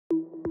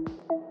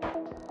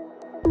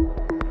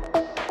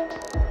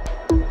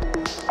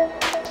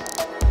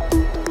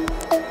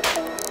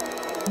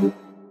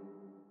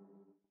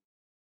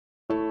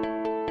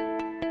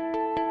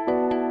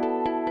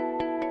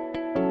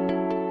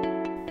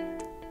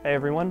Hey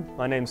everyone,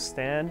 my name's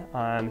Stan.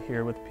 I'm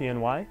here with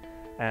PNY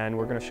and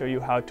we're going to show you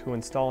how to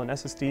install an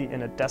SSD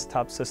in a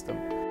desktop system.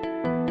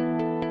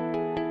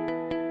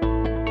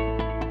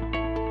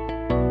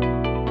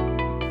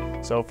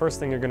 So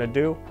first thing you're going to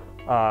do,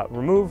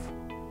 remove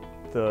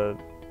the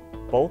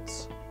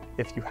bolts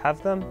if you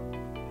have them,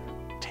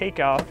 take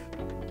off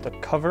the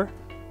cover,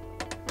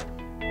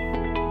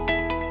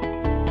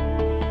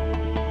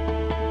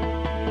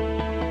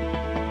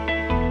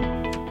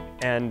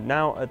 and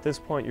now at this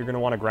point you're going to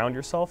want to ground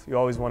yourself. You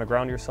always want to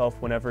ground yourself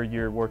whenever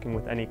you're working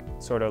with any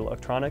sort of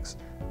electronics.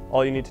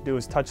 All you need to do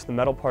is touch the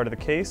metal part of the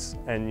case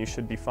and you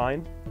should be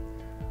fine.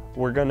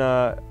 We're going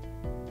to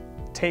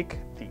take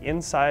the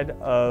inside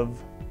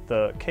of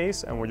the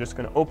case and we're just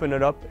going to open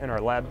it up in our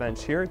lab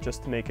bench here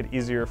just to make it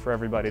easier for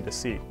everybody to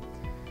see.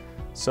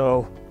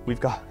 So we've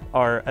got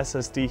our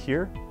SSD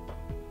here,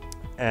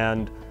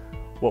 and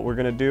what we're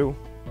going to do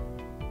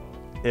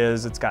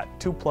is it's got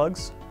two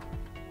plugs,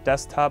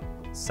 desktop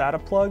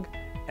SATA plug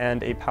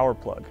and a power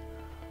plug.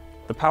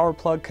 The power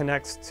plug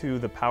connects to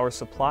the power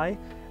supply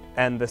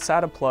and the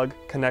SATA plug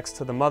connects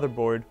to the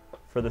motherboard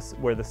for this,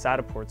 where the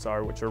SATA ports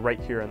are, which are right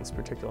here on this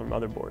particular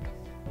motherboard.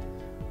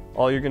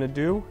 All you're going to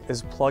do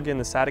is plug in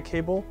the SATA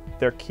cable.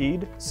 They're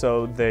keyed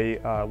so they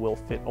will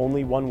fit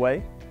only one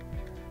way.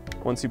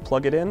 Once you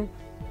plug it in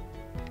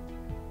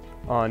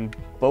on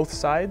both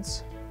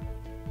sides,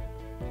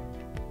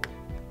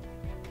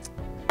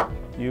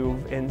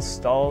 you've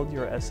installed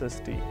your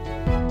SSD.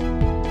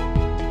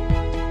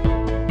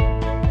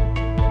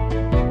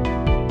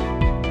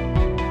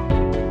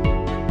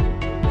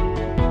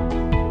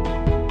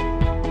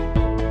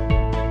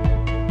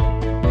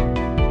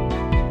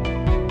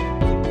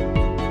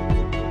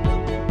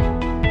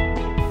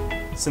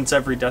 Since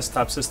every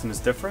desktop system is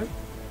different,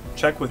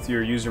 check with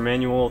your user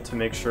manual to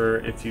make sure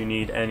if you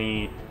need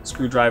any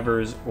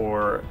screwdrivers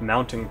or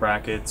mounting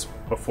brackets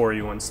before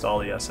you install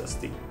the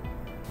SSD.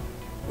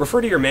 Refer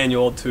to your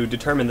manual to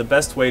determine the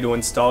best way to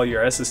install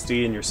your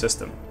SSD in your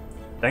system.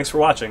 Thanks for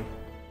watching.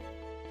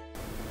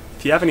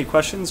 If you have any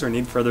questions or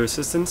need further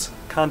assistance,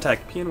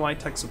 contact PNY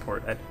Tech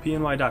Support at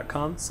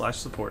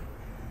pny.com/support.